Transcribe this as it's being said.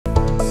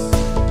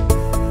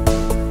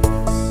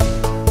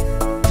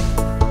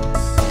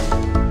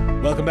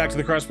Welcome back to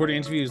the Cross Border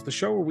Interviews, the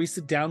show where we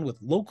sit down with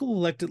local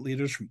elected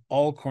leaders from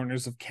all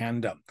corners of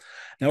Canada.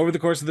 Now, over the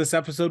course of this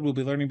episode, we'll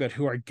be learning about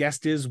who our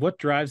guest is, what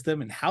drives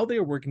them, and how they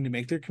are working to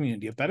make their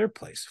community a better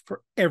place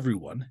for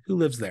everyone who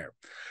lives there.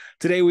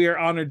 Today, we are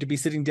honored to be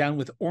sitting down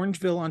with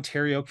Orangeville,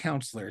 Ontario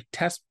Councillor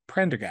Tess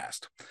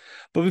Prendergast.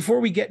 But before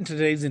we get into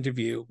today's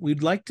interview,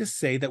 we'd like to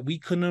say that we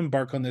couldn't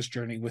embark on this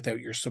journey without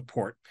your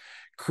support.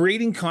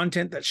 Creating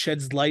content that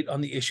sheds light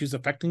on the issues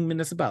affecting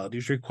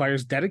municipalities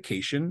requires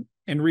dedication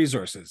and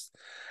resources.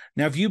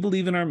 Now, if you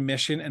believe in our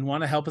mission and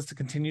want to help us to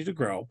continue to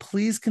grow,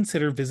 please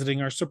consider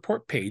visiting our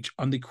support page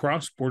on the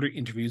Cross Border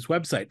Interviews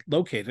website,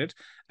 located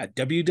at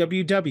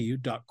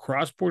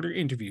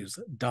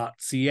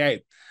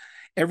www.crossborderinterviews.ca.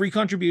 Every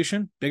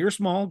contribution, big or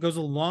small, goes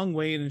a long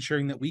way in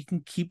ensuring that we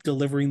can keep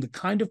delivering the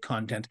kind of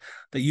content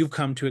that you've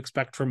come to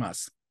expect from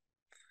us.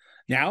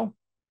 Now,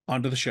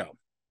 on to the show.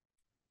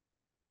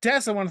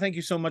 Tess, I want to thank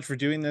you so much for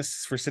doing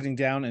this, for sitting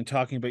down and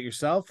talking about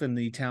yourself in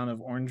the town of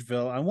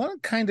Orangeville. I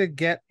want to kind of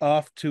get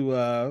off to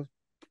a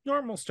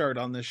normal start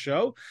on this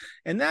show,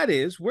 and that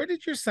is, where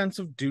did your sense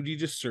of duty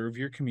to serve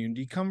your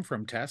community come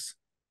from, Tess?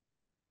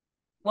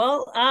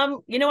 Well,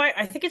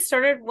 I think it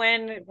started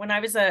when I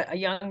was a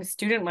young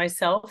student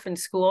myself in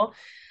school.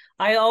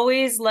 I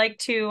always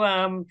liked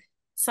to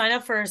sign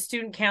up for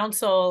student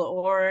council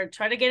or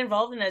try to get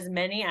involved in as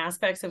many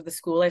aspects of the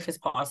school life as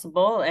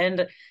possible.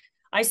 And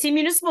I see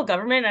municipal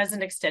government as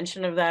an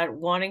extension of that,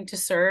 wanting to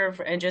serve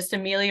and just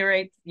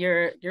ameliorate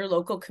your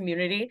local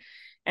community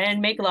and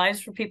make lives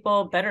for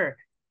people better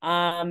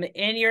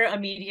in your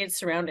immediate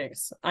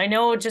surroundings. I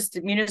know just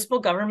municipal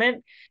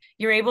government,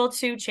 you're able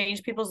to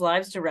change people's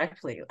lives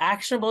directly,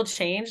 actionable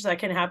change that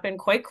can happen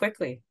quite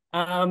quickly.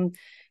 Can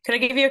I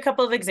give you a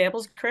couple of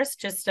examples, Chris,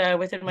 just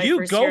within my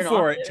first year? You go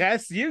for it,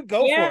 Tess. You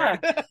go for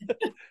it.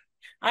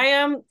 I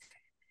am.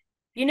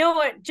 You know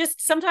what? Just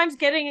sometimes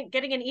getting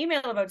an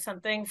email about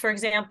something, for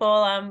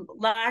example,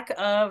 lack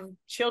of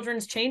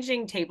children's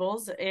changing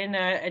tables in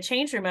a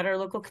change room at our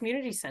local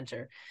community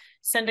center.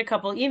 Send a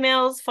couple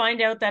emails, find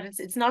out that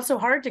it's not so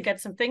hard to get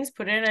some things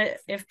put in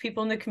if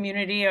people in the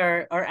community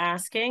are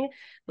asking,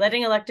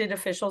 letting elected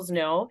officials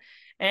know.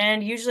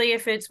 And usually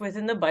if it's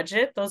within the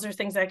budget, those are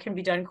things that can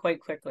be done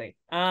quite quickly.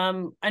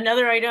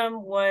 Another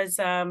item was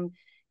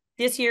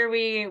this year,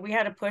 we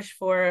had a push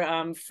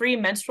for free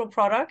menstrual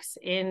products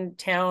in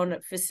town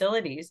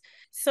facilities.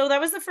 So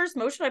that was the first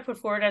motion I put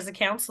forward as a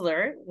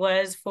councillor,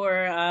 was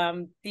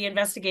for the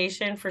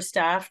investigation for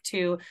staff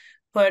to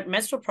put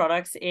menstrual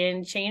products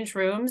in change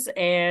rooms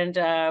and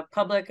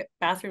public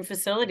bathroom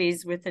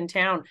facilities within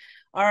town.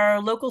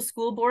 Our local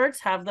school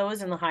boards have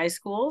those in the high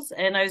schools.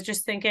 And I was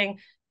just thinking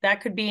that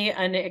could be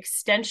an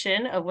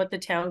extension of what the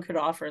town could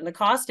offer. And the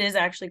cost is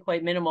actually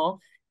quite minimal.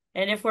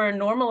 And if we're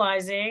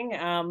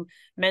normalizing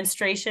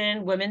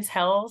menstruation, women's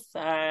health,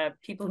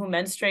 people who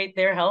menstruate,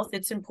 their health,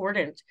 it's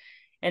important.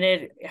 And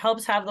it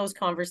helps have those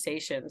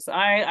conversations.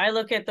 I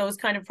look at those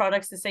kind of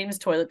products the same as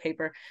toilet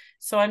paper.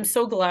 So I'm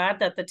so glad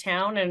that the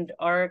town and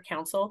our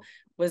council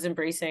was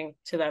embracing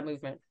to that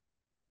movement.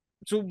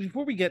 So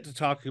before we get to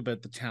talking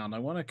about the town, I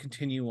want to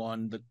continue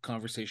on the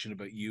conversation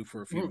about you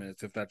for a few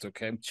minutes, if that's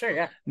okay. Sure,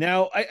 yeah.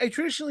 Now, I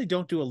traditionally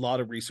don't do a lot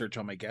of research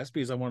on my guests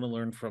because I want to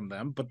learn from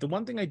them. But the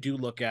one thing I do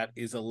look at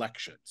is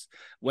elections.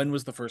 When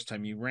was the first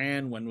time you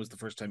ran? When was the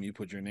first time you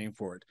put your name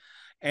forward?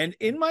 And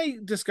in my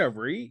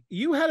discovery,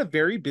 you had a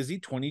very busy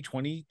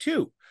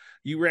 2022.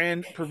 You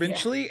ran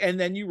provincially and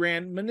then you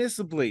ran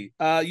municipally.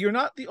 You're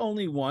not the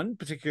only one,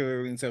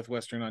 particularly in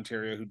Southwestern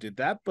Ontario, who did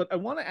that. But I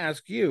want to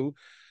ask you,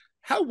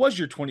 how was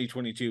your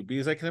 2022?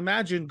 Because I can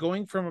imagine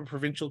going from a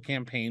provincial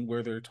campaign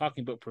where they're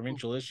talking about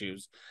provincial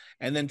issues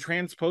and then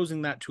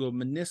transposing that to a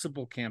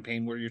municipal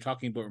campaign where you're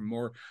talking about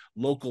more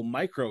local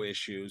micro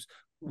issues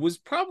was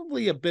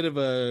probably a bit of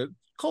a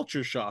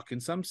culture shock in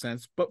some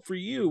sense. But for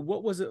you,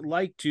 what was it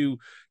like to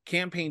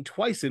campaign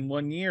twice in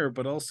 1 year,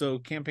 but also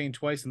campaign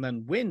twice and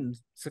then win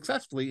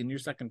successfully in your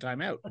second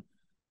time out?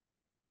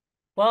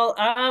 Well,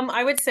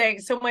 I would say,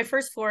 so my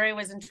first foray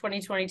was in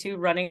 2022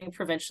 running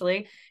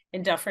provincially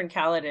in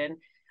Dufferin-Caledon.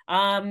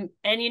 And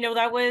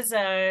that was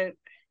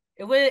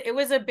it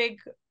was a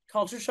big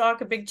culture shock,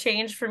 a big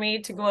change for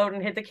me to go out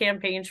and hit the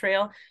campaign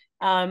trail.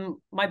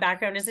 My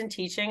background is in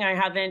teaching. I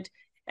haven't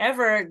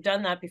ever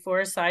done that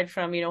before, aside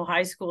from,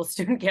 high school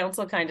student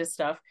council kind of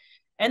stuff.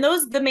 And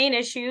the main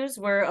issues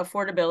were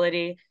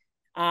affordability,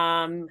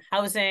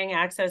 housing,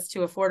 access to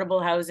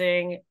affordable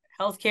housing,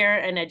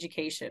 healthcare, and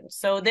education.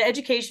 So the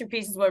education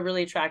piece is what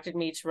really attracted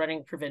me to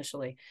running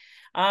provincially.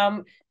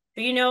 And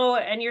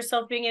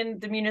yourself being in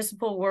the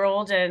municipal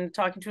world and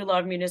talking to a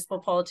lot of municipal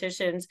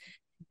politicians,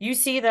 you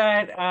see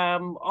that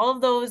all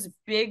of those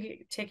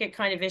big ticket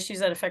kind of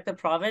issues that affect the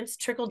province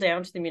trickle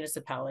down to the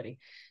municipality.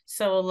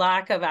 So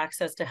lack of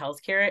access to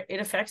healthcare, it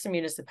affects the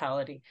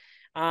municipality.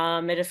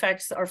 It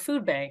affects our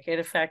food bank. It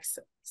affects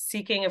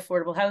seeking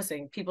affordable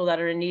housing, people that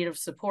are in need of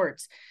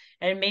supports.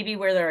 And maybe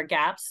where there are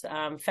gaps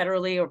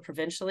federally or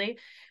provincially,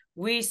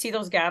 we see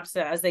those gaps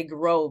as they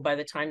grow by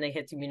the time they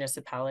hit the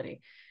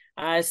municipality.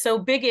 So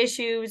big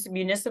issues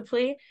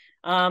municipally.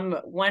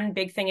 One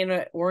big thing in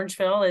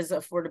Orangeville is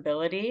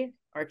affordability,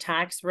 our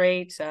tax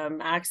rate,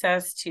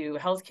 access to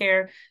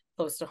healthcare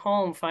close to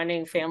home,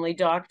 finding family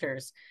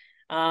doctors,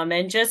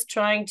 and just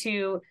trying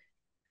to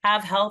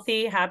have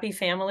healthy, happy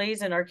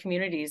families in our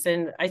communities.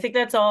 And I think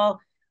that's all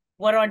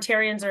what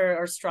Ontarians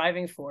are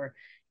striving for.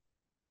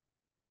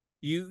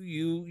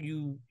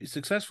 You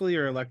successfully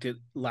are elected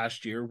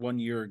last year, 1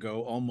 year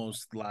ago,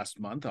 almost last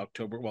month,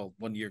 October. Well,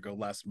 1 year ago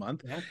last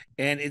month, Yeah.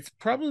 and it's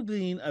probably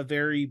been a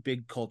very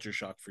big culture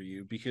shock for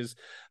you because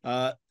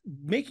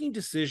making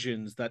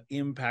decisions that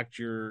impact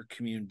your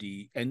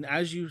community, and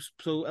as you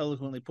so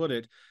eloquently put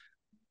it,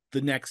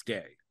 the next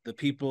day, the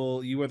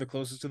people, you are the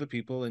closest to the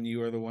people, and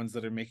you are the ones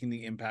that are making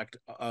the impact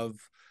of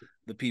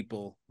the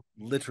people,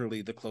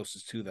 literally the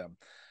closest to them.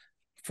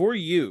 For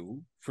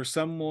you, for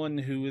someone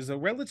who is a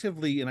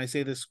relatively, and I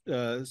say this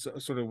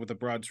sort of with a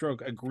broad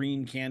stroke, a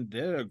green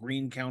candidate, a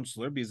green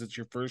councillor, because it's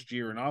your first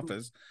year in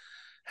office,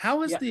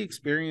 how has Yeah. the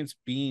experience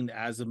been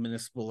as a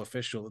municipal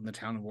official in the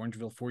town of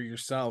Orangeville for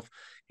yourself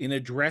in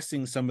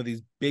addressing some of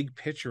these big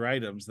picture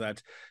items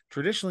that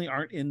traditionally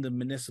aren't in the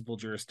municipal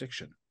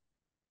jurisdiction?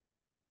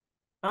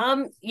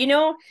 You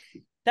know,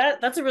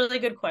 that's a really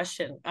good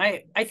question.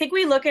 I think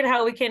we look at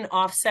how we can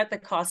offset the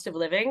cost of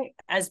living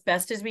as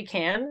best as we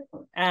can,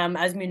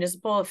 as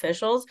municipal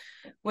officials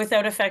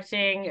without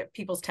affecting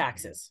people's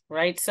taxes,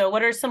 right? So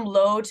what are some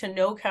low to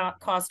no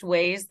cost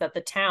ways that the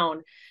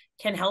town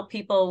can help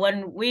people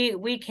when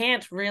we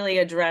can't really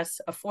address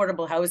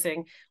affordable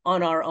housing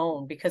on our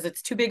own because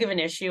it's too big of an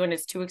issue and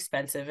it's too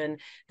expensive, and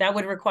that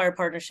would require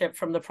partnership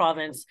from the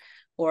province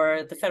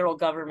or the federal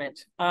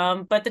government.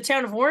 But the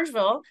town of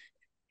Orangeville,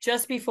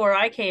 just before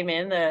I came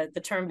in,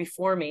 the term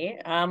before me,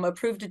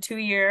 approved a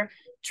 2-year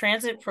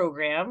transit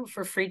program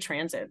for free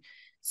transit.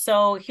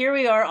 So here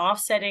we are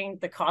offsetting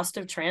the cost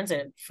of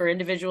transit for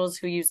individuals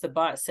who use the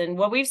bus. And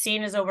what we've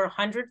seen is over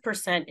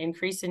 100%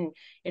 increase in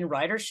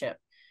ridership.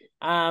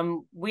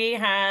 We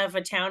have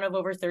a town of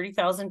over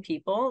 30,000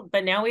 people,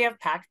 but now we have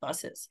packed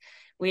buses.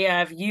 We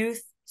have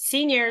youth,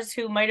 seniors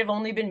who might have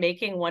only been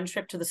making one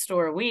trip to the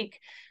store a week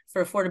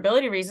for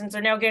affordability reasons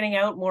are now getting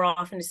out more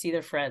often to see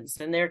their friends,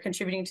 and they're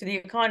contributing to the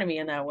economy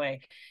in that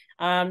way.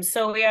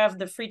 So we have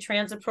the free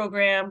transit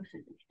program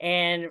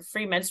and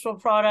free menstrual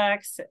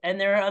products, and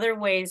there are other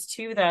ways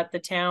too that the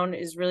town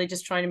is really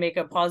just trying to make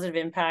a positive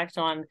impact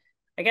on,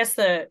 I guess,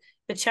 the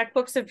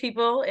checkbooks of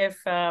people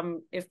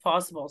if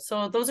possible.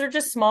 So those are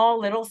just small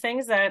little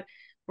things that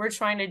we're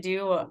trying to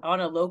do on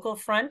a local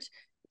front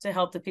to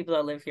help the people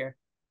that live here.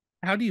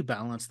 How do you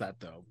balance that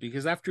though?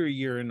 Because after a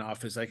year in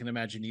office, I can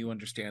imagine you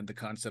understand the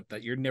concept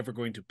that you're never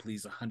going to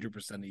please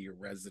 100% of your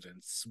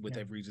residents with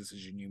every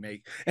decision you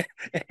make.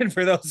 And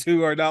for those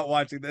who are not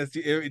watching this,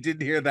 you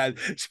didn't hear that,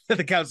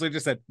 the counselor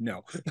just said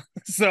no.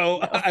 So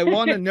No. I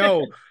want to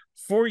know,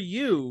 for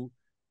you,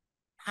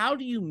 how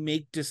do you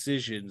make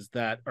decisions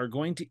that are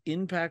going to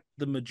impact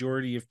the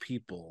majority of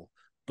people,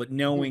 but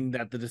knowing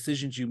that the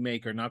decisions you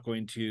make are not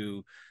going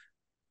to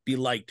be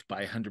liked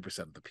by 100%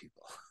 of the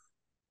people?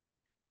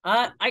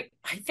 I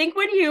think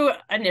when you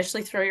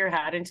initially throw your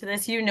hat into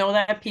this, you know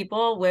that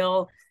people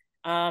will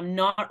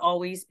not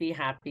always be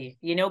happy,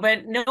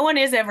 but no one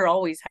is ever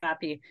always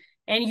happy.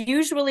 And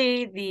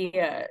usually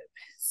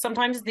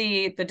sometimes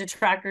the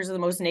detractors are the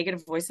most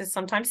negative voices,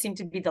 sometimes seem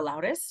to be the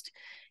loudest.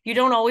 You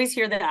don't always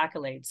hear the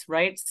accolades,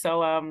 right?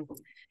 So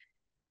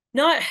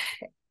not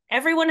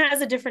everyone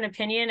has a different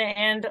opinion,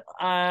 and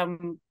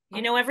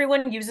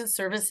everyone uses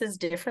services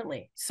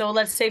differently. So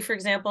let's say, for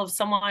example, if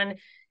someone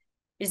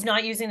is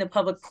not using the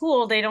public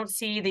pool, they don't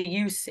see the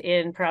use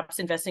in perhaps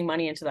investing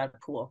money into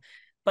that pool.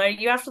 But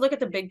you have to look at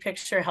the big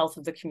picture health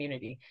of the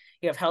community.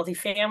 You have healthy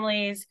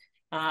families,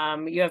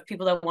 you have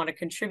people that want to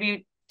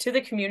contribute to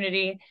the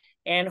community,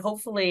 and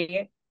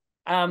hopefully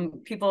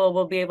people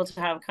will be able to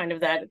have kind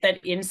of that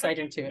insight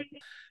into it.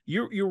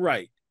 You're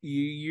right.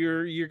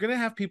 You're going to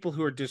have people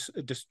who are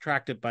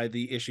distracted by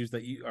the issues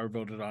that you are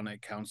voted on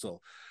at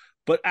council.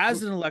 But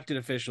as an elected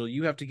official,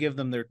 you have to give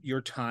them your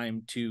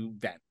time to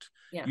vent.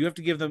 Yeah. You have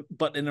to give them,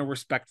 but in a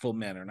respectful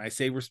manner. And I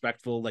say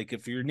respectful, like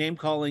if you're name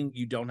calling,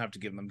 you don't have to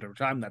give them their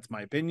time. That's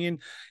my opinion.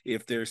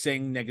 If they're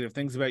saying negative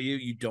things about you,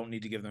 you don't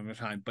need to give them their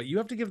time. But you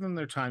have to give them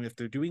their time if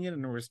they're doing it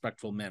in a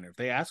respectful manner. If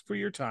they ask for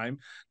your time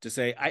to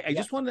say, I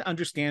just want to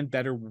understand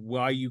better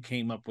why you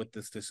came up with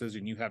this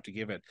decision, you have to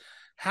give it.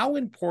 How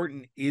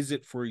important is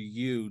it for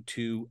you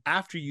to,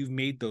 after you've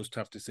made those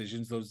tough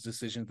decisions, those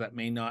decisions that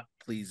may not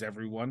please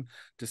everyone,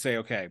 to say,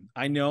 okay,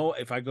 I know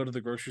if I go to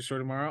the grocery store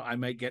tomorrow, I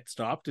might get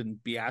stopped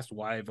and be asked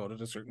why I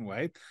voted a certain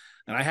way.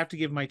 And I have to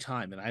give my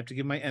time and I have to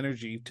give my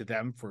energy to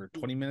them for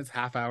 20 minutes,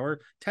 half hour,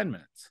 10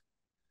 minutes.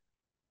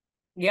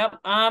 Yep.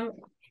 And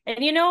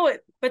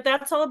but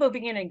that's all about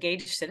being an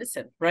engaged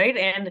citizen, right?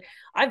 And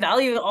I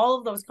value all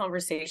of those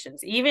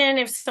conversations, even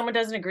if someone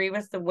doesn't agree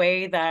with the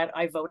way that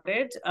I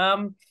voted.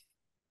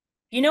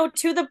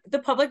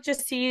 The public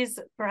just sees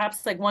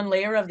perhaps like one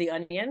layer of the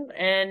onion.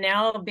 And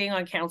now being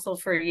on council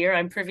for a year,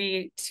 I'm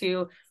privy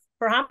to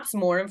perhaps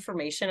more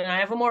information, and I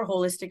have a more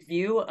holistic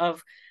view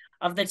of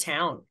of the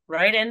town,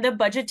 right? And the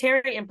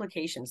budgetary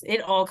implications.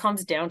 It all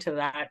comes down to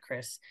that,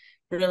 Chris.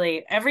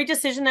 Really, every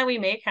decision that we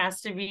make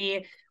has to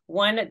be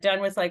one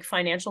done with like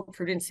financial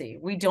prudency.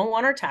 We don't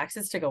want our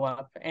taxes to go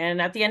up.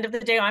 And at the end of the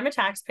day, I'm a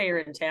taxpayer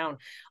in town.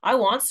 I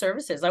want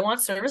services. I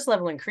want service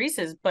level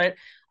increases, but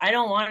I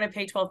don't want to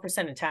pay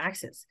 12% in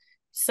taxes.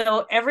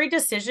 So every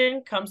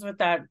decision comes with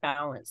that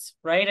balance,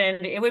 right?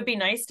 And it would be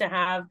nice to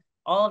have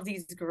all of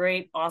these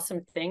great,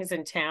 awesome things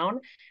in town.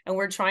 And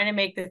we're trying to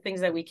make the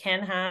things that we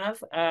can have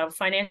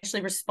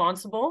financially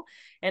responsible.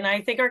 And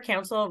I think our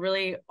council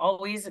really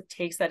always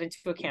takes that into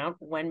account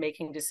when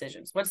making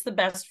decisions. What's the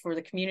best for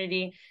the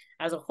community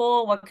as a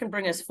whole? What can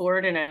bring us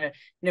forward in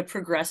a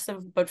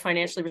progressive but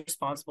financially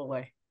responsible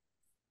way?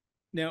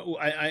 Now,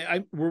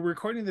 we're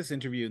recording this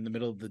interview in the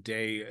middle of the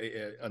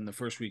day on the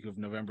first week of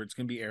November. It's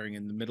going to be airing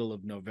in the middle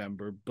of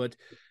November, but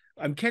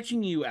I'm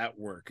catching you at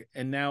work.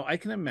 And now I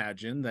can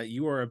imagine that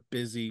you are a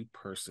busy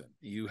person.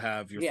 You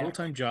have your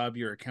full-time job,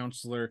 you're a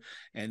counselor,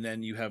 and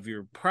then you have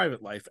your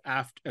private life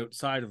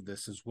outside of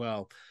this as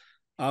well.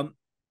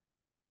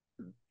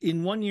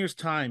 In 1 year's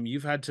time,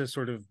 you've had to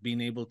sort of been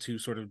able to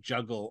sort of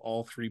juggle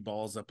all three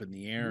balls up in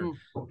the air.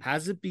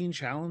 Has it been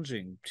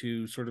challenging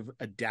to sort of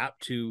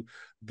adapt to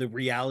the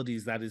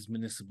realities that is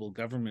municipal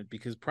government?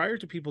 Because prior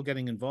to people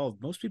getting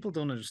involved, most people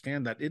don't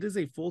understand that it is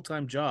a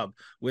full-time job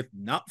with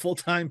not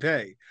full-time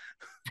pay.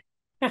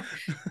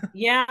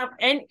 Yeah.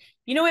 And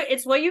you know what?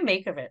 It's what you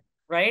make of it.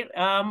 Right.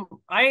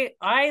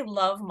 I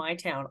love my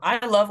town.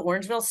 I love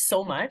Orangeville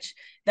so much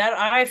that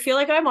I feel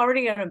like I'm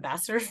already an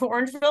ambassador for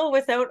Orangeville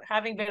without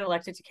having been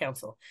elected to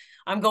council.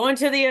 I'm going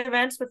to the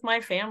events with my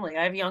family.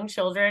 I have young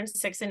children,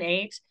 6 and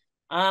 8.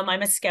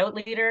 I'm a scout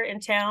leader in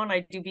town.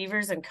 I do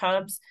beavers and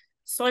cubs.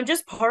 So I'm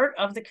just part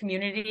of the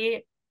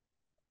community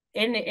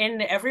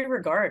in every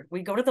regard.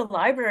 We go to the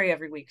library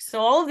every week. So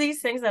all of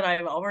these things that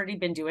I've already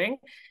been doing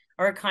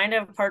are kind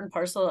of part and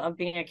parcel of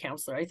being a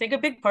counselor. I think a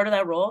big part of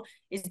that role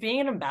is being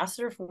an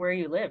ambassador for where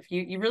you live.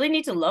 You really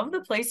need to love the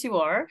place you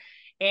are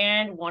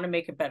and want to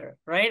make it better,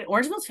 right?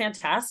 Orangeville's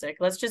fantastic.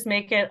 Let's just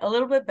make it a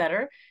little bit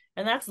better.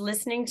 And that's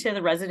listening to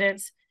the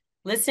residents,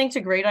 listening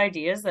to great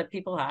ideas that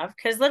people have.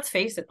 Because let's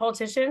face it,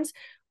 politicians,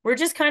 we're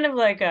just kind of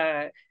like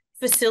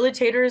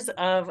facilitators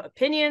of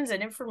opinions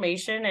and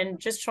information and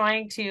just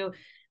trying to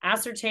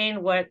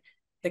ascertain what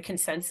the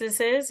consensus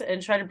is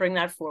and try to bring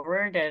that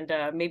forward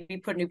and maybe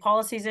put new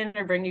policies in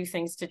or bring new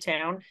things to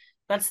town.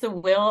 That's the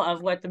will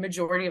of what the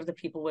majority of the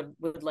people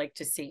would like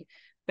to see.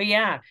 But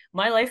yeah,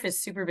 my life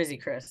is super busy,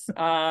 Chris.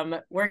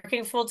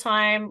 Working full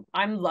time.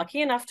 I'm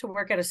lucky enough to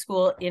work at a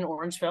school in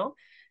Orangeville.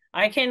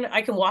 I can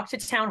walk to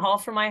town hall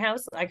from my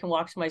house. I can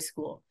walk to my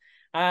school.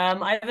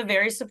 I have a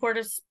very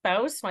supportive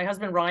spouse, my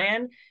husband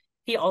Ryan.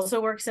 He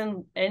also works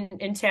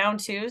in town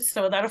too,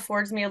 so that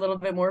affords me a little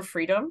bit more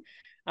freedom.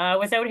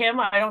 Without him,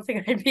 I don't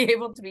think I'd be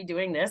able to be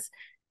doing this,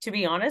 to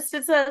be honest.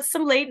 It's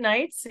some late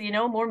nights,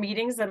 more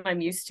meetings than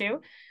I'm used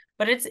to,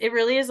 but it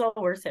really is all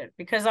worth it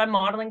because I'm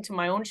modeling to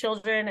my own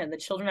children and the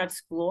children at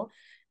school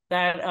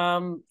that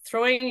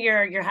throwing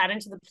your hat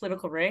into the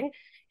political ring,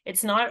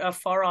 it's not a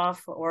far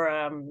off or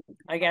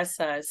I guess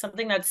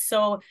something that's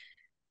so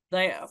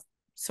like,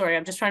 sorry,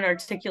 I'm just trying to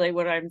articulate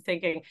what I'm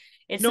thinking.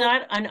 It's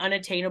not an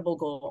unattainable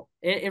goal.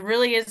 It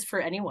really is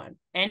for anyone.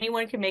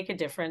 Anyone can make a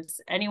difference.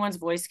 Anyone's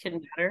voice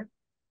can matter.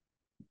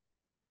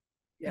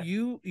 Yeah.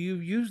 You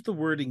used the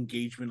word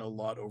engagement a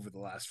lot over the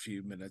last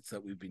few minutes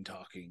that we've been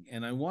talking,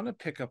 and I want to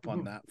pick up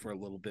on that for a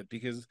little bit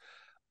because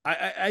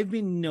I've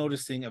been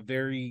noticing a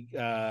very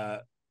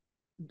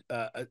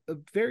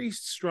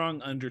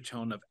strong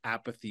undertone of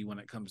apathy when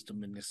it comes to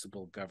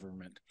municipal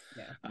government.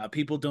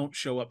 People don't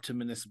show up to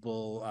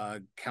municipal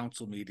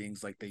council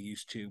meetings like they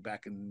used to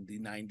back in the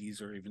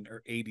 90s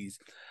or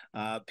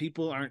 80s.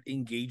 People aren't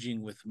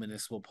engaging with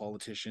municipal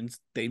politicians.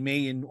 They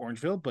may in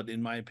Orangeville, but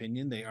in my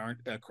opinion, they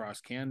aren't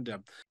across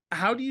Canada.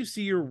 How do you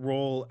see your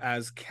role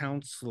as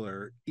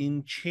councillor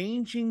in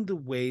changing the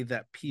way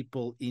that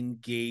people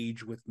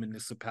engage with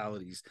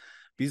municipalities?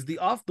 Because the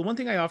one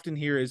thing I often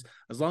hear is,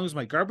 as long as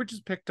my garbage is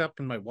picked up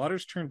and my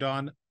water's turned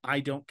on, I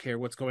don't care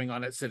what's going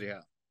on at City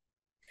Hall.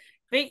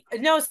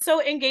 No,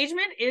 so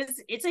engagement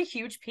it's a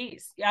huge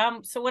piece.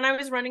 So when I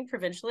was running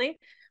provincially,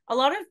 a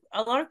lot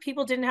of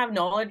people didn't have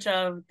knowledge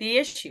of the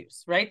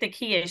issues, right? The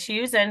key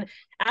issues. And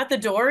at the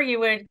door, you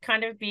would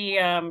kind of be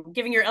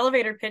giving your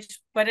elevator pitch,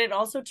 but it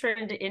also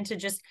turned into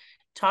just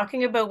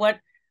talking about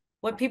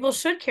what people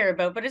should care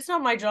about. But it's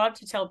not my job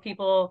to tell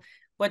people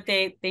what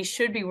they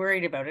should be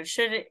worried about. It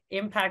should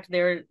impact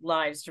their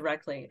lives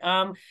directly.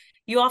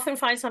 You often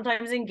find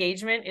sometimes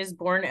engagement is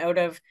born out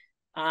of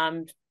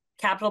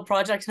capital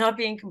projects not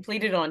being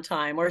completed on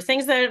time or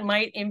things that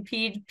might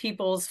impede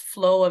people's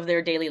flow of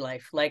their daily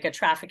life, like a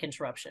traffic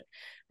interruption,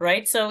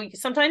 right? So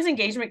sometimes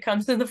engagement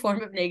comes in the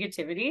form of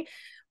negativity,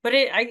 but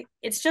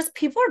it's just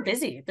people are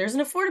busy. There's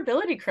an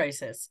affordability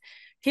crisis.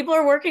 People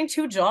are working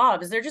 2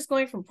 jobs. They're just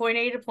going from point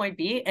A to point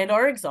B and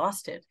are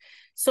exhausted.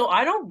 So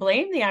I don't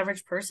blame the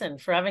average person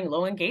for having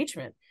low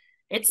engagement.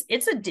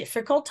 It's a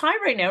difficult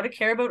time right now to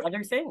care about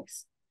other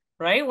things,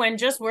 right? When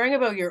just worrying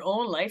about your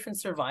own life and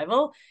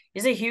survival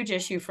is a huge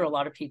issue for a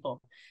lot of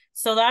people.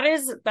 So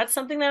that's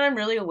something that I'm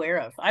really aware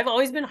of. I've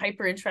always been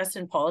hyper interested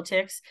in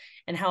politics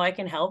and how I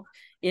can help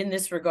in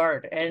this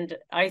regard. And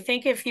I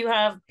think if you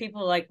have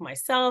people like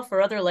myself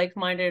or other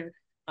like-minded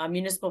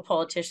municipal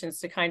politicians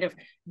to kind of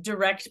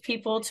direct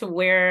people to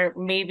where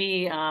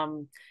maybe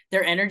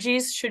their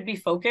energies should be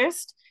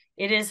focused,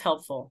 it is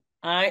helpful.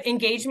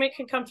 Engagement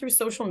can come through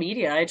social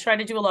media. I try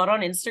to do a lot on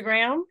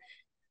Instagram.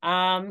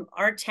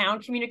 Our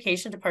town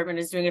communication department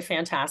is doing a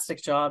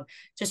fantastic job,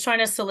 just trying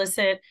to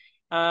solicit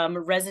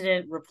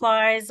resident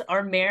replies.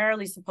 Our mayor,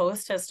 Lisa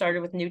Post, has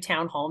started with new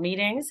town hall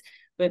meetings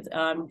with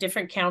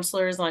different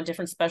councillors on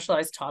different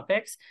specialized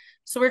topics.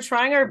 So we're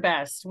trying our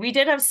best. We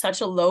did have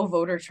such a low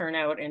voter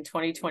turnout in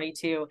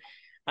 2022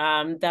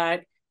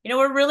 that,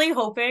 we're really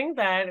hoping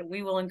that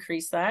we will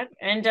increase that.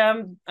 And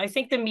I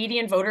think the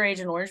median voter age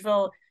in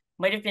Orangeville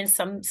might have been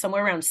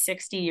somewhere around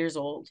 60 years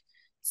old.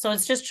 So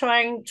it's just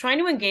trying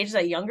to engage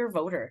that younger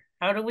voter.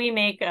 How do we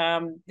make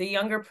the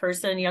younger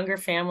person, younger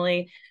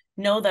family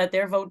know that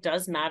their vote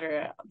does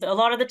matter? A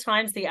lot of the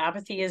times the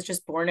apathy is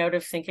just born out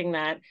of thinking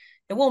that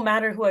it won't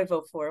matter who I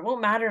vote for. It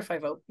won't matter if I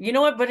vote. You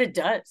know what? But it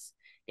does.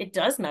 It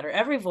does matter.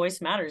 Every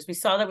voice matters. We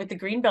saw that with the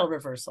Greenbelt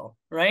reversal,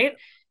 right?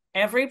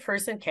 Every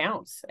person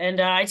counts. And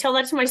I tell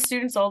that to my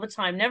students all the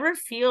time. Never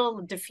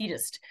feel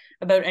defeatist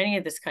about any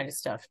of this kind of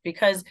stuff,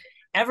 because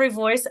every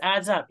voice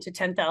adds up to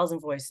 10,000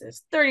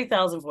 voices,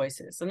 30,000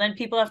 voices, and then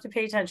people have to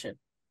pay attention.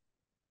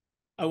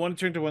 I want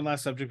to turn to one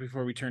last subject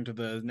before we turn to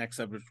the next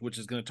subject, which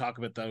is going to talk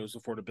about those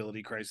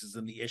affordability crises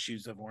and the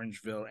issues of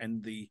Orangeville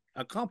and the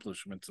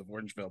accomplishments of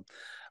Orangeville.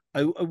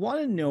 I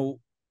want to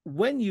know,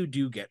 when you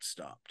do get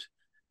stopped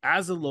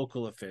as a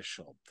local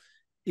official,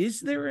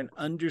 is there an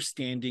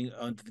understanding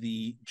of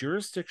the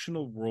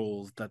jurisdictional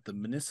roles that the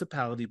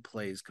municipality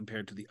plays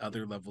compared to the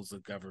other levels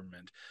of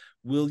government?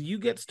 Will you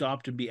get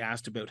stopped and be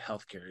asked about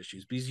healthcare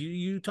issues? Because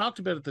you talked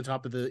about at the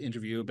top of the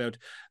interview about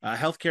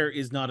healthcare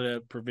is not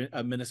a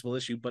municipal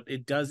issue, but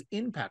it does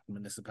impact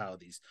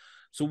municipalities.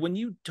 So when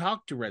you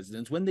talk to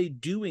residents, when they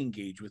do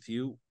engage with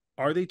you,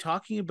 are they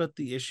talking about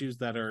the issues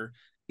that are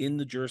in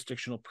the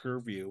jurisdictional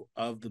purview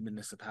of the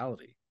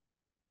municipality?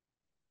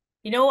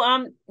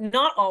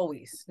 Not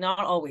always, not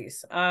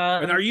always.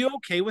 And are you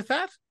okay with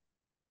that?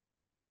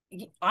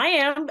 I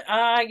am.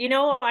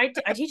 I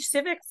teach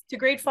civics to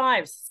grade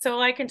fives,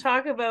 so I can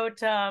talk about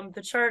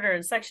the charter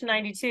and Section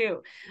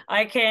 92.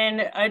 I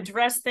can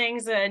address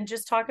things and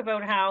just talk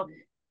about how,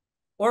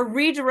 or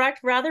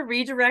redirect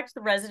the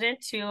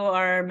resident to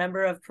our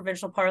member of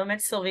provincial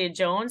parliament, Sylvia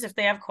Jones, if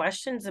they have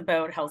questions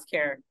about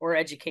healthcare or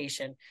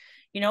education,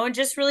 and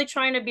just really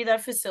trying to be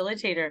that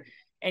facilitator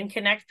and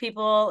connect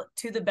people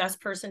to the best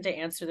person to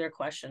answer their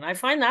question. I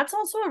find that's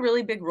also a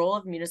really big role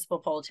of municipal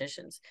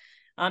politicians.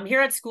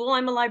 Here at school,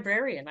 I'm a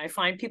librarian. I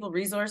find people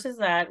resources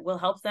that will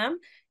help them.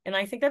 And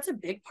I think that's a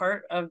big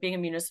part of being a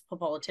municipal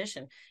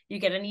politician. You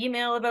get an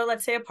email about,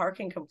 let's say, a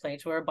parking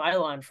complaint or a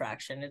bylaw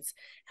infraction. It's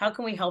how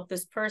can we help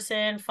this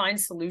person find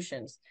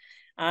solutions?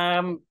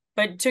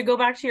 But to go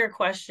back to your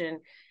question,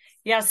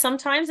 yeah,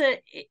 sometimes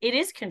it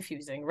is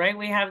confusing, right?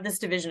 We have this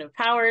division of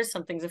powers.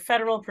 Some things are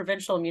federal,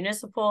 provincial,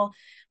 municipal.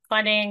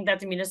 Finding that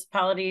the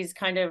municipalities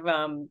kind of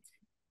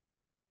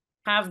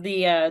have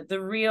the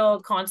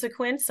real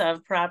consequence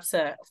of perhaps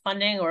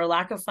funding or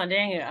lack of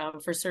funding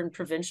for certain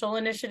provincial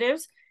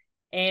initiatives,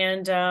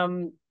 and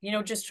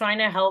just trying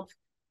to help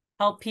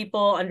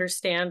people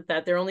understand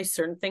that there are only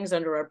certain things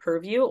under our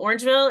purview.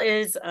 Orangeville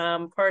is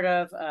part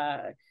of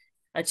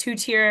a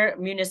two-tier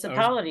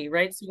municipality,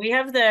 right? So we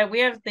have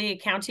the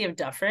county of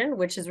Dufferin,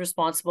 which is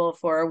responsible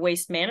for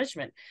waste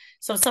management.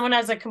 So if someone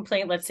has a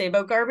complaint, let's say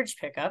about garbage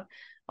pickup,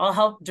 I'll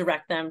help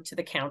direct them to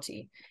the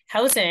county.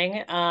 Housing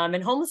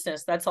and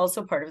homelessness, that's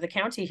also part of the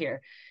county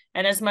here.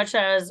 And as much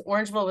as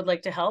Orangeville would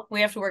like to help, we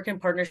have to work in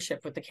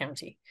partnership with the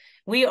county.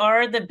 We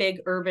are the big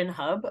urban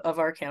hub of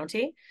our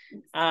county.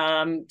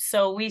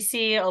 So we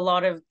see a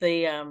lot of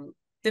the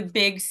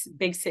big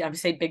city, I'm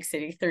say big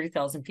city,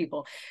 30,000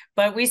 people,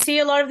 but we see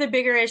a lot of the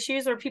bigger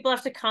issues where people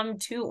have to come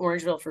to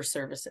Orangeville for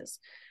services,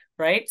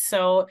 right?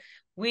 So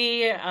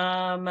we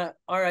are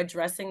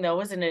addressing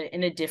those in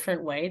a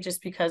different way,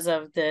 just because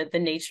of the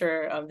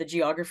nature of the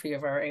geography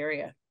of our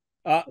area.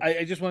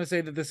 I just want to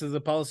say that this is a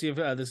policy of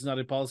this is not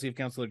a policy of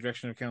council, or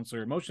direction of council,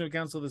 or motion of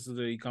council. This is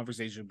a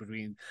conversation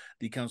between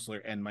the councillor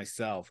and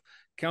myself.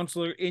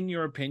 Councillor, in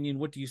your opinion,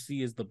 what do you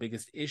see as the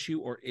biggest issue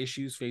or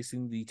issues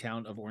facing the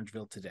town of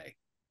Orangeville today?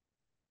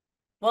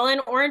 Well, in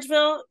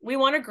Orangeville, we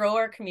want to grow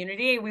our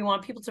community. We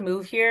want people to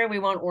move here. We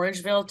want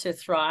Orangeville to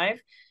thrive.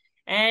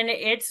 And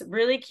it's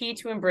really key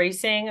to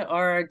embracing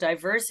our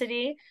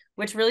diversity,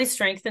 which really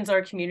strengthens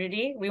our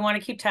community. We want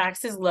to keep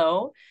taxes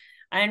low,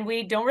 and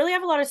we don't really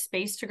have a lot of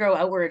space to grow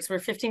outwards. We're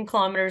 15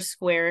 kilometers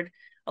squared.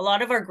 A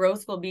lot of our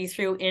growth will be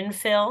through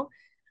infill.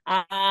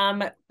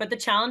 But the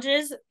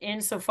challenges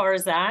insofar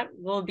as that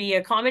will be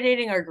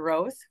accommodating our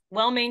growth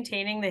while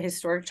maintaining the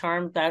historic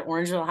charm that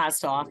Orangeville has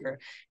to offer.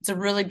 It's a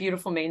really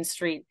beautiful main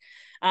street.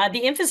 The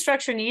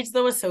infrastructure needs,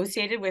 though,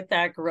 associated with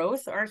that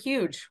growth are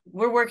huge.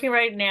 We're working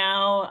right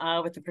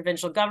now with the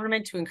provincial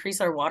government to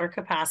increase our water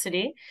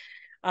capacity,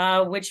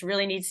 which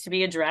really needs to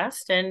be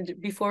addressed. And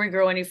before we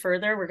grow any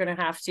further, we're going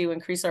to have to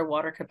increase our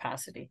water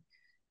capacity.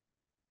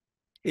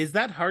 Is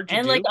that hard to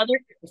And like do? other,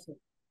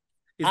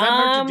 Is that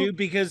hard to do?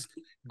 Because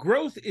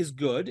growth is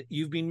good.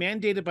 You've been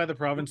mandated by the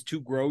province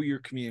to grow your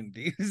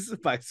communities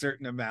by a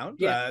certain amount.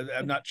 yeah,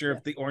 I'm not sure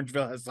if the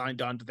Orangeville has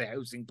signed on to the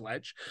housing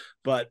pledge,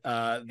 but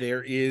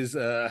there is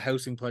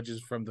housing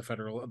pledges from the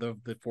federal,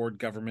 the Ford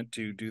government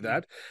to do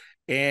that.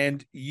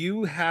 And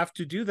you have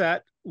to do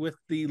that with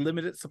the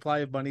limited supply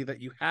of money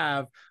that you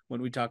have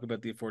when we talk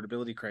about the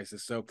affordability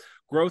crisis. So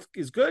growth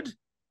is good,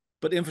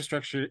 but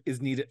infrastructure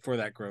is needed for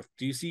that growth.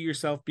 Do you see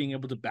yourself being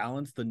able to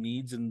balance the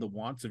needs and the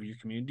wants of your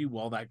community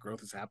while that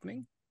growth is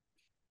happening?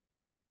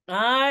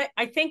 I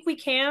think we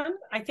can.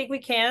 I think we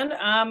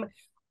can.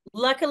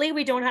 Luckily,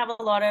 we don't have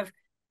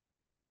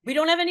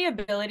any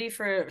ability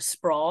for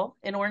sprawl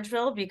in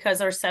Orangeville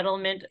because our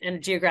settlement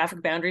and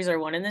geographic boundaries are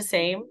one and the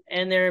same,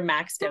 and they're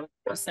maxed out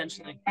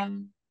essentially.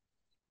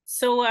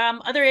 So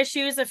other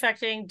issues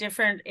affecting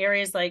different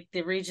areas like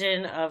the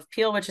region of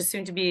Peel, which is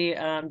soon to be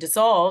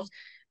dissolved,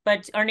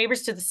 but our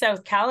neighbors to the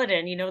south,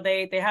 Caledon, you know,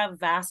 they have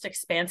vast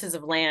expanses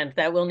of land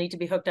that will need to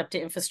be hooked up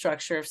to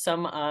infrastructure if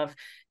some of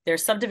their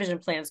subdivision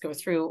plans go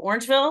through.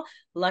 Orangeville,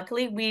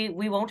 luckily, we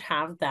won't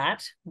have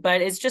that,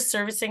 but it's just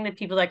servicing the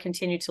people that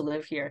continue to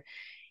live here.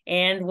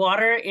 And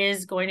water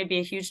is going to be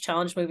a huge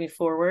challenge moving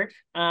forward.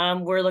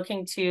 We're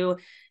looking to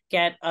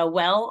get a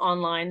well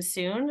online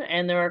soon,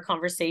 and there are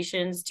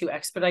conversations to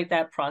expedite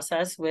that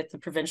process with the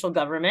provincial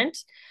government.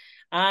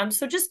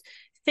 So just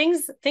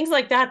things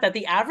like that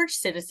the average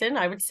citizen,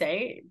 I would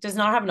say, does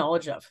not have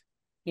knowledge of,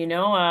 you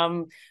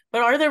know,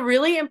 but are there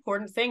really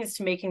important things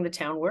to making the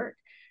town work?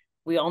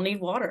 We all need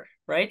water,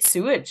 right?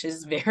 Sewage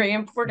is very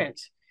important.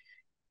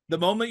 The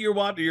moment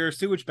your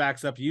sewage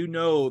backs up, you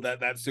know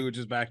that sewage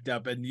is backed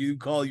up, and you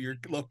call your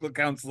local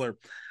councillor.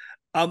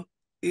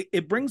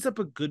 It brings up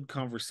a good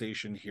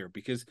conversation here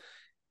because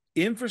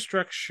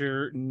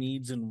infrastructure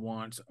needs and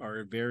wants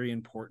are very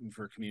important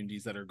for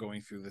communities that are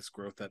going through this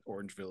growth that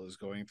Orangeville is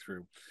going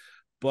through.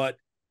 But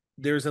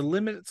there's a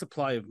limited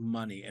supply of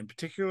money, and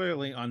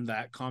particularly on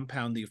that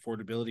compound the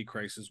affordability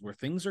crisis where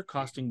things are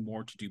costing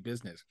more to do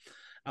business.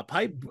 A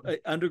pipe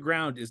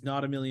underground is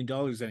not $1 million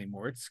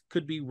anymore. It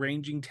could be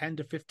ranging 10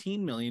 to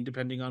 15 million,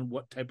 depending on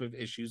what type of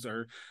issues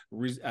are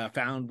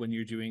found when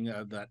you're doing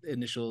that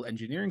initial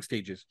engineering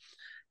stages.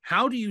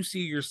 How do you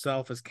see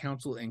yourself as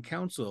council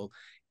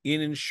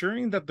in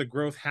ensuring that the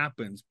growth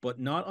happens,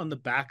 but not on the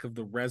back of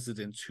the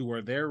residents who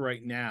are there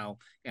right now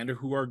and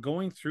who are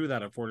going through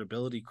that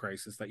affordability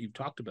crisis that you've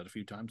talked about a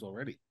few times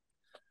already?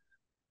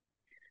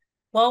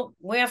 Well,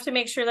 we have to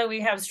make sure that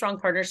we have strong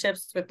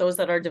partnerships with those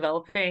that are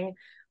developing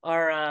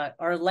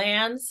our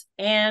lands,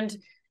 and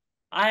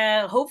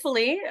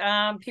hopefully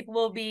people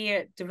will be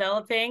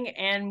developing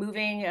and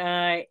moving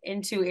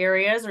into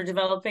areas or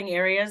developing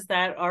areas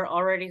that are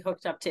already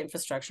hooked up to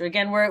infrastructure.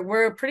 Again,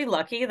 we're pretty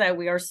lucky that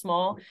we are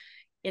small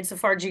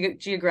insofar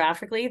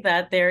geographically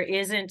that there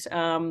isn't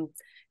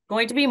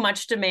going to be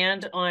much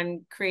demand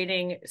on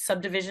creating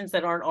subdivisions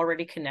that aren't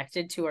already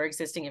connected to our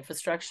existing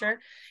infrastructure.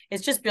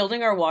 It's just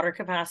building our water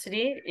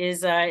capacity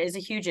is a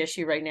huge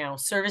issue right now.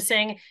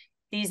 Servicing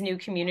these new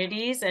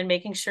communities and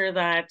making sure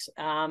that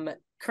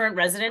current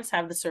residents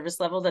have the service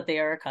level that they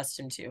are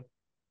accustomed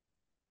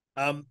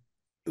to.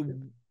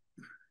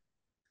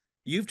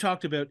 You've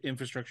talked about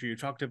infrastructure, you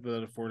talked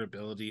about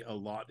affordability a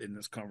lot in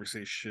this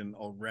conversation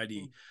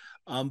already.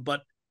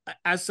 But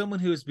as someone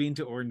who has been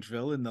to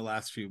Orangeville in the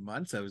last few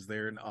months, I was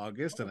there in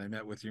August and I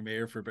met with your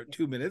mayor for about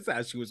 2 minutes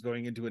as she was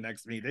going into a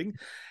next meeting.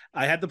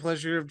 I had the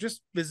pleasure of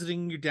just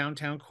visiting your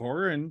downtown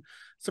core, and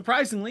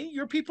surprisingly,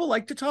 your people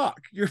like to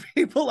talk. Your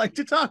people like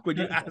to talk when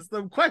you ask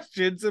them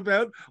questions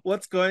about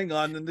what's going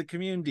on in the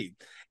community.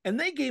 And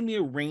they gave me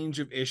a range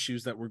of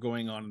issues that were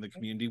going on in the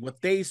community.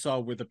 What they saw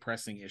were the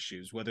pressing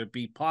issues, whether it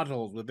be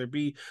potholes, whether it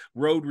be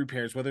road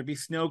repairs, whether it be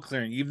snow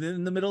clearing. Even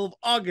in the middle of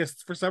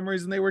August, for some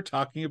reason, they were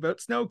talking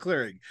about snow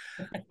clearing.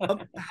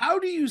 How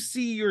do you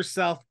see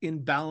yourself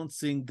in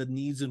balancing the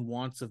needs and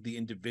wants of the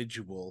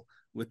individual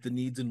with the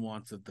needs and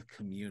wants of the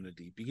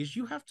community? Because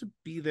you have to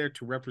be there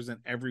to represent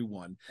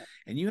everyone,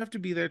 and you have to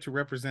be there to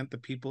represent the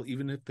people,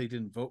 even if they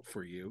didn't vote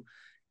for you,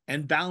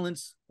 and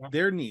balance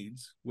their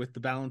needs with the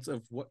balance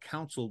of what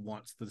council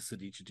wants the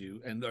city to do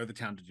or the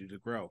town to do to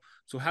grow.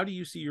 So how do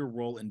you see your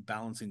role in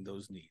balancing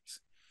those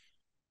needs?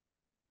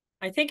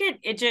 I think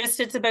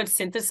it's about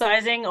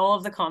synthesizing all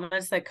of the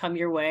comments that come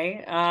your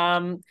way.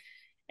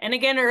 And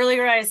again,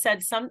 earlier I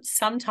said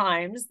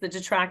sometimes the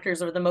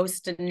detractors are the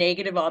most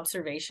negative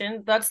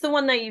observation. That's the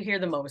one that you hear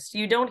the most.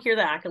 You don't hear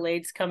the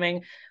accolades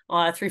coming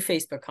through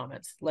Facebook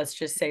comments. Let's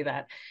just say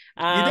that.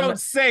 You don't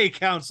say,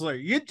 councillor.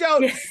 You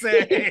don't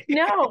say.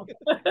 No.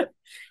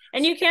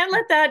 And you can't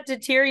let that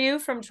deter you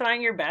from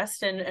trying your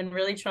best and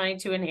really trying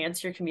to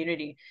enhance your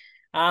community,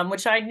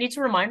 which I need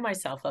to remind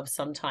myself of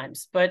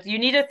sometimes. But you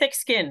need a thick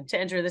skin to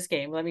enter this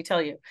game, let me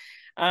tell you.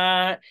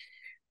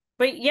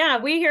 But yeah,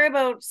 we hear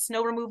about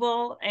snow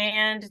removal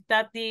and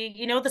that the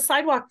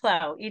sidewalk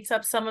plow eats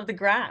up some of the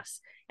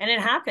grass. And it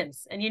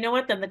happens. And you know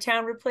what? Then the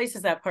town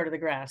replaces that part of the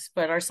grass.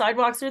 But our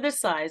sidewalks are this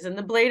size and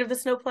the blade of the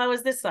snow plow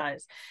is this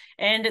size.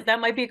 And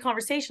that might be a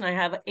conversation I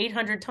have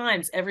 800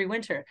 times every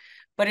winter.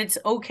 But it's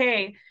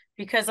okay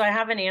because I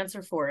have an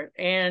answer for it.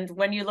 And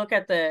when you look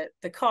at the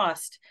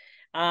cost,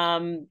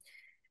 that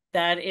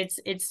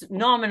it's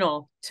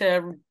nominal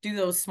to do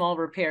those small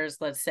repairs,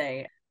 let's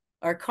say.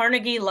 Our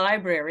Carnegie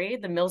Library,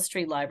 the Mill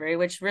Street Library,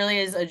 which really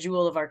is a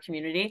jewel of our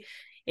community,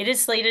 it is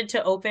slated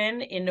to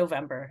open in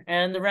November,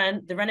 and the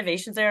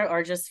renovations there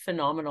are just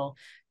phenomenal.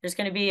 There's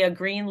going to be a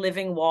green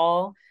living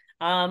wall.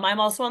 I'm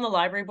also on the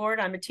library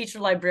board. I'm a teacher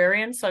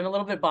librarian, so I'm a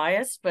little bit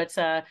biased, but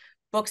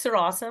books are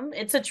awesome.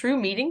 It's a true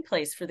meeting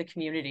place for the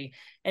community,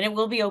 and it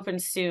will be open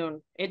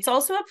soon. It's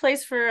also a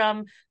place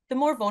for the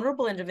more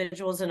vulnerable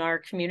individuals in our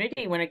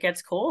community when it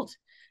gets cold.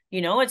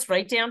 It's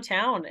right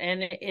downtown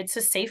and it's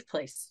a safe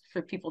place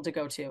for people to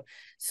go to.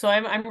 So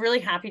I'm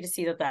really happy to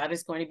see that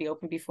is going to be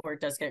open before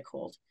it does get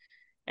cold.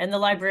 And the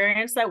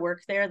librarians that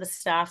work there, the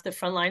staff, the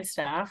frontline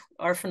staff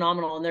are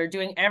phenomenal, and they're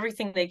doing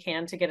everything they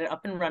can to get it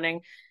up and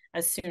running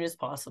as soon as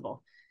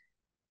possible.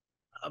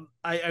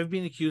 I've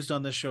been accused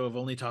on this show of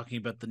only talking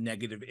about the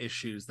negative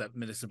issues that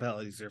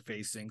municipalities are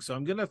facing. So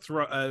I'm going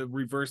to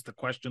reverse the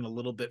question a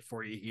little bit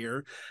for you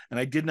here. And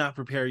I did not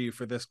prepare you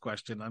for this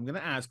question. I'm going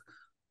to ask,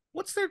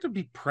 what's there to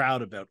be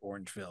proud about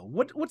Orangeville?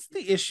 What's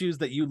the issues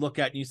that you look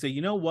at and you say,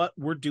 you know what,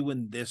 we're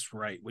doing this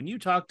right? When you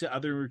talk to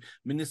other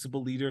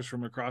municipal leaders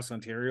from across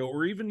Ontario,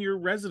 or even your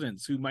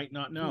residents who might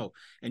not know,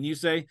 and you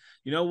say,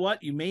 you know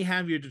what, you may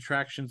have your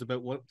detractions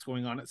about what's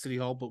going on at City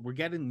Hall, but we're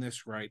getting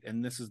this right,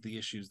 and this is the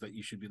issues that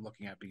you should be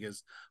looking at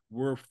because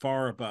we're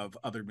far above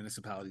other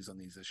municipalities on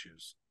these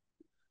issues.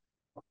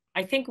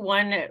 I think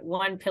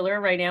one pillar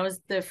right now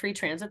is the free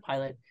transit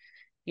pilot.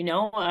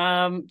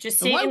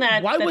 Just why seeing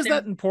why was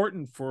that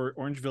important for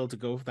Orangeville to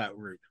go that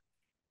route?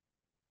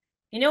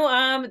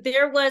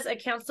 There was a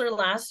councillor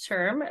last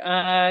term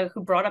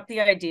who brought up the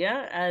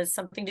idea as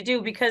something to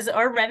do because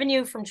our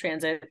revenue from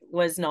transit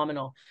was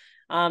nominal,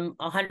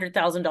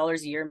 $100,000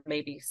 a year,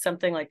 maybe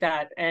something like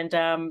that.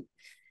 And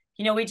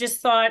we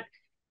just thought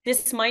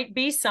this might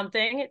be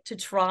something to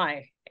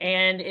try,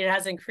 and it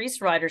has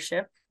increased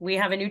ridership. We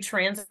have a new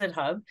transit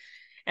hub,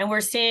 and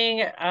we're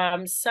seeing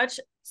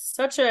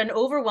such an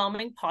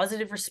overwhelming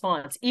positive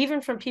response,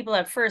 even from people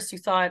at first who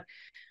thought,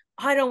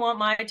 I don't want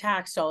my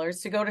tax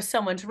dollars to go to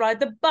someone to ride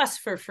the bus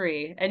for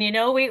free. And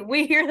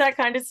we hear that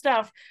kind of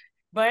stuff,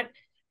 but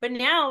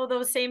now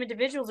those same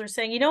individuals are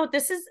saying,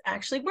 this is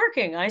actually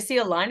working. I see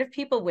a line of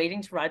people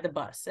waiting to ride the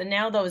bus, and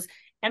now those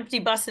empty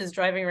buses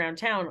driving around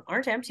town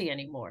aren't empty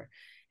anymore.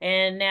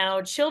 And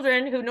now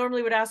children who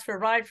normally would ask for a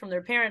ride from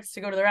their parents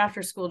to go to their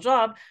after school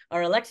job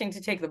are electing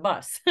to take the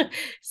bus.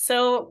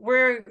 So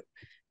we're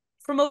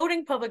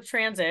promoting public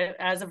transit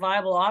as a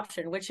viable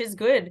option, which is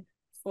good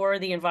for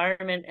the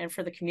environment and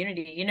for the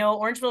community.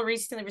 Orangeville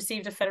recently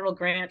received a federal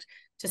grant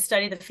to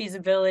study the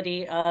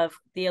feasibility of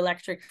the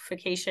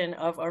electrification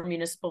of our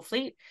municipal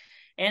fleet.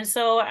 And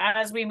so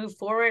as we move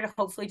forward,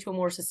 hopefully to a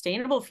more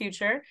sustainable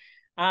future,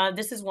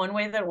 this is one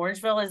way that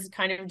Orangeville is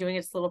kind of doing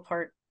its little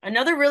part.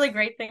 Another really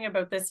great thing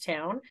about this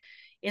town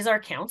is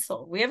our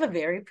council. We have a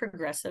very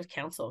progressive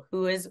council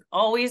who is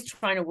always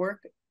trying to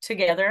work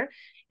together.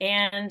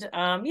 And,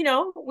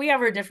 we have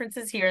our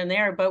differences here and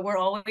there, but we're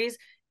always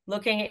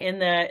looking in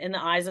the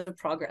eyes of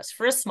progress.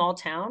 For a small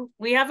town,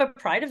 we have a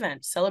pride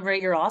event,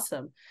 Celebrate Your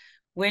Awesome,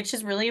 which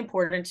is really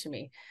important to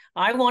me.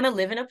 I want to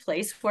live in a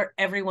place where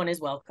everyone is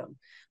welcome,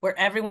 where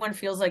everyone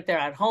feels like they're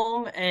at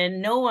home,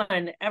 and no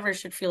one ever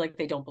should feel like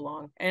they don't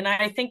belong. And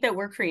I think that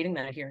we're creating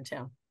that here in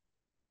town.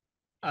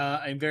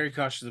 I'm very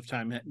cautious of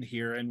time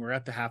here, and we're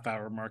at the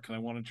half-hour mark, and I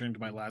want to turn to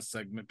my last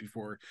segment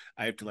before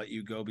I have to let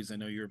you go because I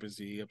know you're a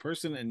busy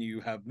person and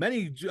you have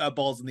many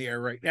balls in the air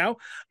right now.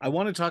 I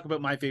want to talk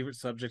about my favorite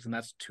subject, and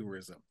that's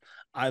tourism.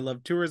 I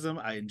love tourism.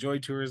 I enjoy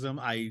tourism.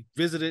 I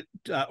visited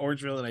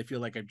Orangeville, and I feel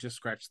like I've just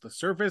scratched the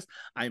surface.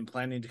 I'm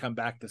planning to come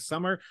back this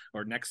summer,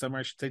 or next summer,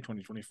 I should say,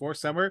 2024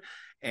 summer,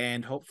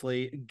 and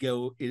hopefully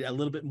go a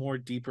little bit more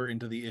deeper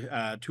into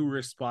the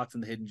tourist spots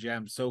and the hidden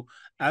gems. So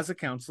as a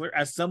counselor,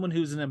 as someone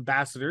who's an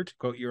ambassador, to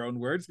quote your own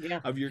words,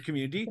 of your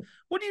community,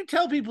 what do you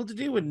tell people to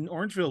do in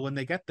Orangeville when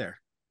they get there?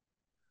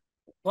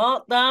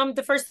 Well,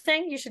 the first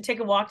thing, you should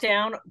take a walk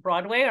down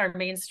Broadway, our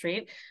main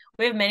street.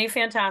 We have many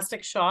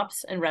fantastic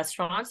shops and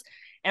restaurants.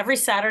 Every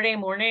Saturday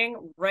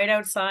morning, right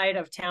outside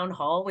of Town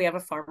Hall, we have a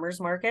farmer's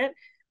market,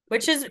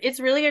 it's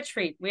really a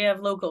treat. We have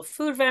local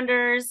food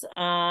vendors,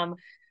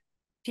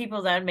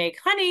 people that make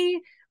honey.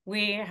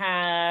 We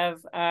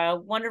have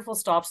wonderful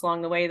stops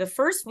along the way. The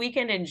first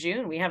weekend in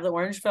June, we have the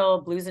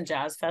Orangeville Blues and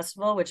Jazz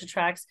Festival, which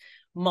attracts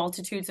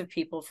multitudes of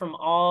people from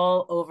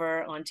all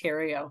over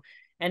Ontario.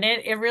 And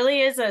it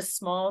really is a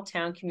small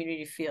town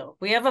community feel.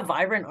 We have a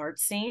vibrant art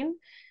scene.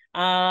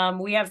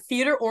 We have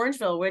Theatre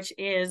Orangeville, which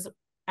is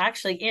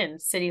actually in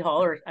City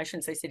Hall, or I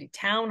shouldn't say City,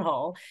 Town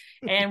Hall.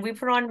 And we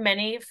put on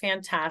many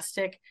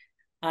fantastic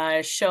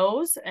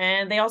shows,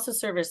 and they also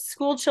service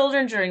school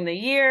children during the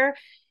year.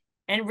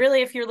 And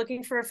really, if you're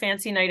looking for a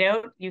fancy night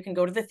out, you can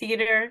go to the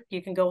theater.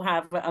 You can go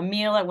have a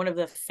meal at one of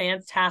the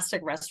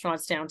fantastic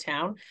restaurants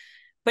downtown.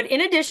 But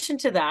in addition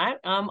to that,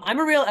 I'm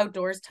a real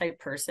outdoors type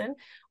person.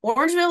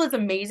 Orangeville is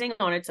amazing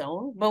on its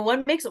own, but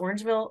what makes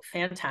Orangeville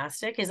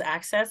fantastic is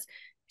access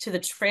to the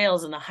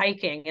trails and the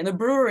hiking and the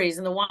breweries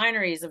and the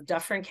wineries of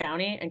Dufferin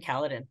County and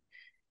Caledon.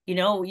 You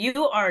know,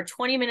 you are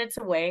 20 minutes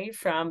away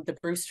from the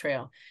Bruce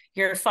Trail.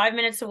 You're 5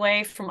 minutes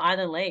away from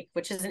Island Lake,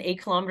 which is an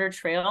 8-kilometer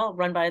trail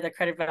run by the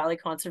Credit Valley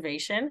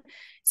Conservation.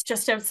 It's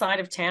just outside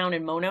of town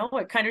in Mono.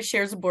 It kind of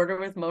shares a border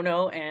with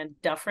Mono and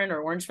Dufferin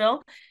or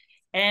Orangeville.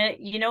 And,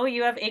 you know,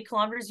 you have 8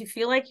 kilometers, you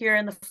feel like you're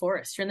in the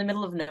forest, you're in the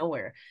middle of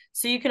nowhere.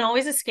 So you can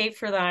always escape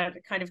for that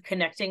kind of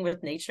connecting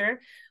with nature,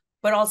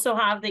 but also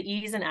have the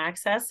ease and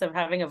access of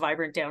having a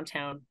vibrant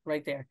downtown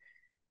right there.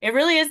 It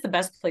really is the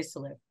best place to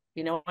live.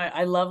 You know,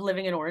 I love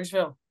living in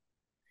Orangeville.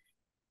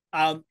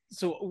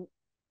 So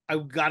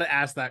I've got to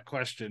ask that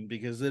question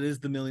because it is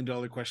the $1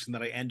 million question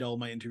that I end all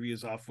my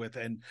interviews off with.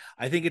 And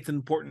I think it's an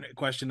important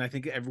question. I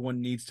think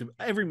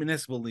every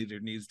municipal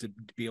leader needs to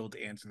be able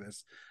to answer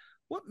this.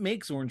 What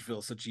makes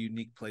Orangeville such a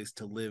unique place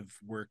to live,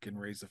 work, and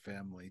raise a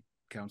family,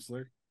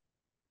 Councillor?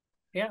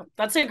 Yeah,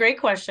 that's a great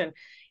question.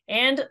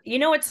 And, you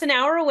know, it's an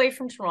hour away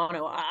from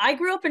Toronto. I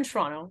grew up in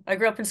Toronto. I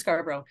grew up in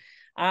Scarborough.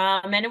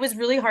 And it was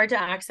really hard to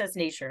access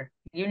nature.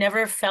 You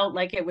never felt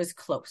like it was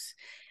close.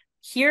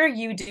 Here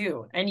you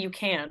do, and you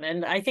can.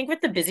 And I think with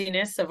the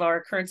busyness of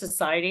our current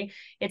society,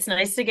 it's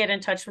nice to get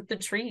in touch with the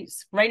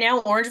trees. Right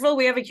now, Orangeville,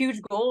 we have a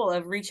huge goal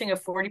of reaching a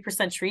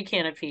 40% tree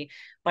canopy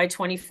by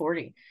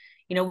 2040.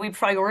 You know, we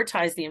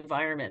prioritize the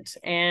environment.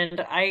 And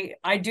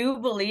I do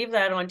believe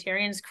that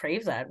Ontarians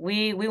crave that.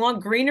 We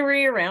want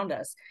greenery around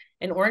us.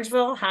 And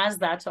Orangeville has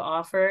that to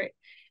offer.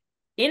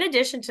 In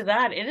addition to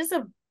that, it is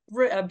a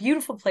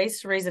beautiful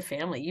place to raise a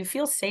family. You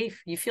feel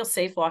safe. You feel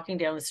safe walking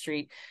down the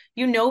street.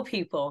 You know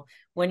people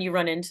when you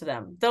run into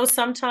them. Though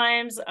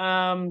sometimes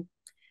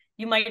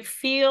you might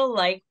feel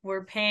like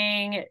we're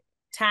paying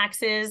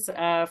taxes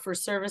for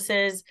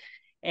services,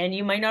 and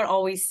you might not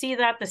always see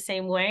that the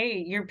same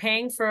way. You're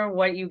paying for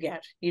what you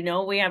get. You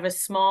know, we have a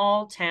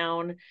small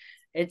town.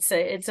 It's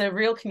a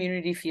real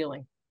community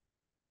feeling.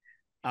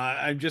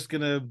 I'm just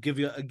gonna give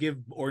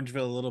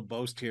Orangeville a little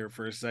boast here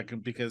for a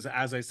second because,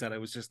 as I said, I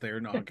was just there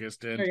in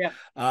August, and Yeah.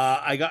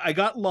 I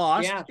got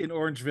lost Yeah. in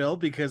Orangeville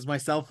because my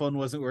cell phone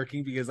wasn't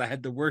working because I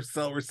had the worst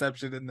cell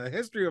reception in the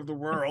history of the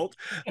world,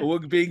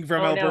 being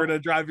from Alberta,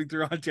 driving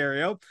through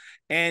Ontario,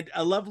 and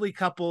a lovely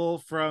couple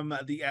from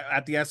at the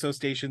Esso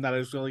station that I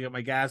was filling up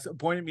my gas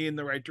pointed me in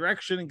the right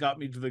direction and got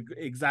me to the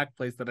exact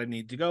place that I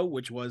need to go,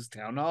 which was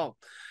Town Hall.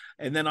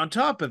 And then on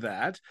top of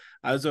that,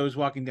 as I was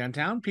walking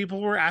downtown,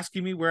 people were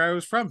asking me where I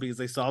was from because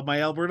they saw my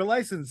Alberta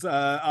license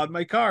on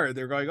my car.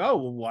 They're going, "Oh,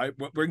 well,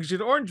 what brings you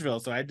to Orangeville?"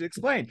 So I had to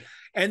explain.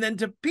 And then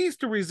to piece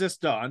de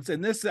resistance,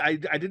 and this I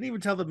didn't even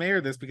tell the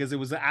mayor this because it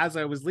was as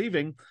I was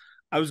leaving.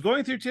 I was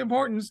going through Tim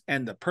Hortons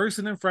and the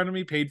person in front of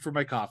me paid for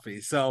my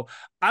coffee. So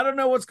I don't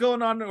know what's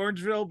going on in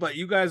Orangeville, but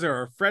you guys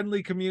are a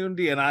friendly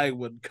community and I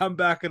would come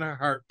back in a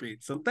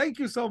heartbeat. So thank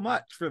you so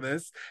much for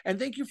this. And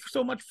thank you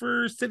so much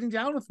for sitting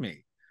down with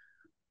me.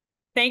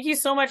 Thank you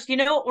so much. You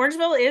know,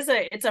 Orangeville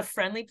it's a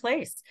friendly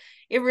place.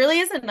 It really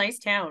is a nice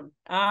town.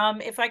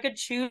 If I could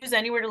choose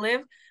anywhere to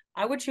live,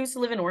 I would choose to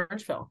live in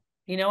Orangeville.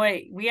 You know,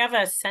 we have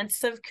a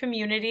sense of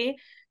community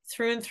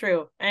through and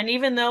through. And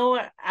even though,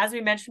 as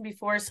we mentioned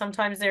before,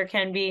 sometimes there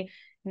can be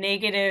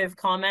negative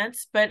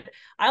comments, but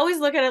I always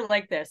look at it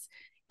like this.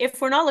 If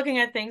we're not looking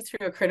at things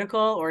through a critical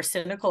or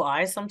cynical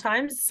eye,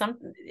 sometimes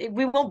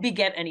we won't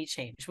beget any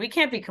change. We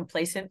can't be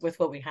complacent with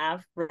what we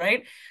have,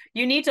 right?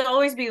 You need to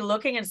always be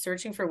looking and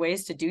searching for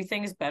ways to do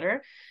things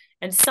better.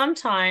 And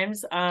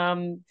sometimes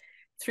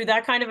through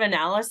that kind of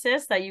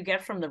analysis that you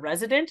get from the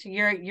resident,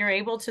 you're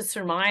able to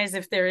surmise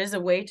if there is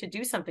a way to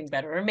do something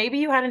better, or maybe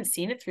you hadn't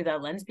seen it through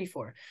that lens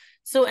before.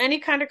 So any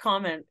kind of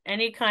comment,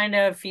 any kind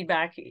of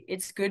feedback,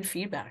 it's good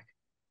feedback.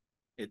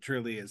 It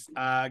truly is.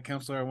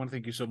 Councillor, I want to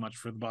thank you so much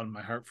for the bottom of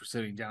my heart for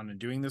sitting down and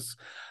doing this.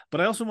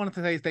 But I also wanted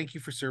to say thank you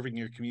for serving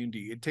your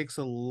community. It takes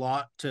a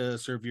lot to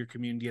serve your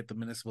community at the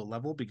municipal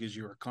level because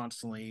you are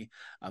constantly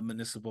a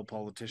municipal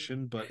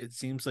politician. But it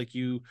seems like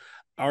you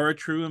are a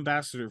true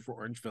ambassador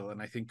for Orangeville.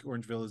 And I think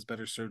Orangeville is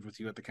better served with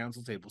you at the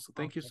council table. So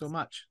thank you so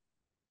much.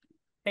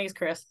 Thanks,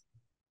 Chris.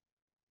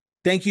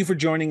 Thank you for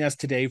joining us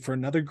today for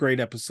another great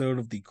episode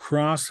of the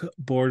Cross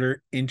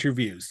Border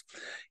Interviews.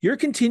 Your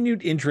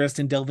continued interest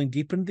in delving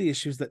deep into the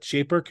issues that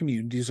shape our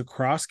communities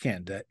across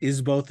Canada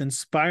is both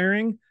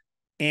inspiring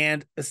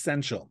and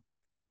essential.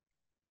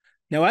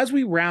 Now, as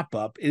we wrap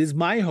up, it is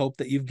my hope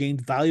that you've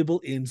gained valuable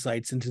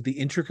insights into the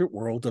intricate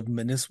world of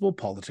municipal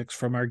politics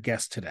from our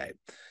guest today.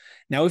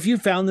 Now, if you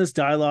found this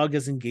dialogue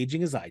as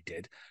engaging as I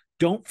did,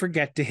 don't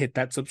forget to hit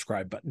that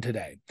subscribe button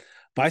today.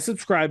 By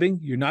subscribing,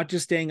 you're not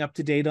just staying up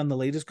to date on the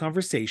latest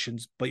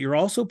conversations, but you're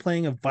also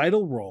playing a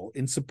vital role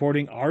in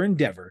supporting our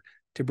endeavor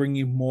to bring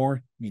you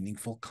more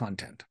meaningful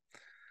content.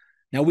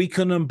 Now, we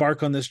couldn't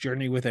embark on this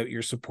journey without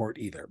your support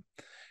either.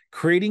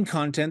 Creating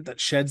content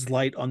that sheds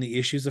light on the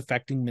issues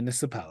affecting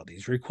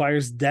municipalities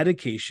requires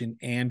dedication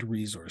and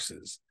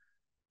resources.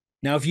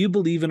 Now, if you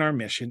believe in our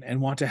mission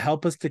and want to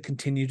help us to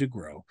continue to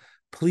grow,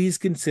 please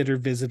consider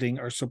visiting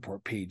our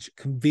support page,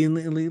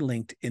 conveniently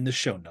linked in the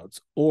show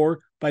notes, or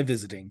by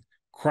visiting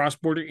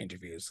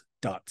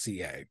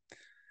crossborderinterviews.ca.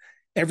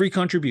 Every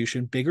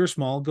contribution, big or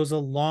small, goes a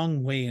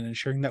long way in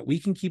ensuring that we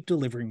can keep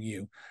delivering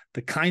you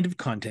the kind of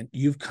content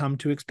you've come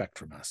to expect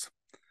from us.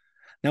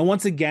 Now,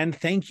 once again,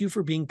 thank you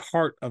for being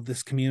part of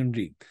this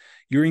community.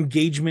 Your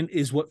engagement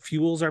is what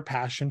fuels our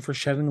passion for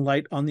shedding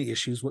light on the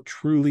issues what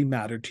truly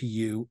matter to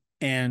you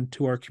and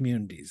to our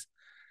communities.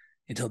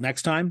 Until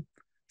next time,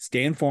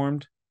 stay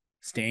informed,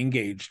 stay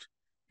engaged,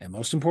 and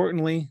most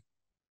importantly,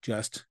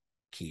 just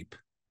keep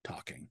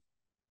talking.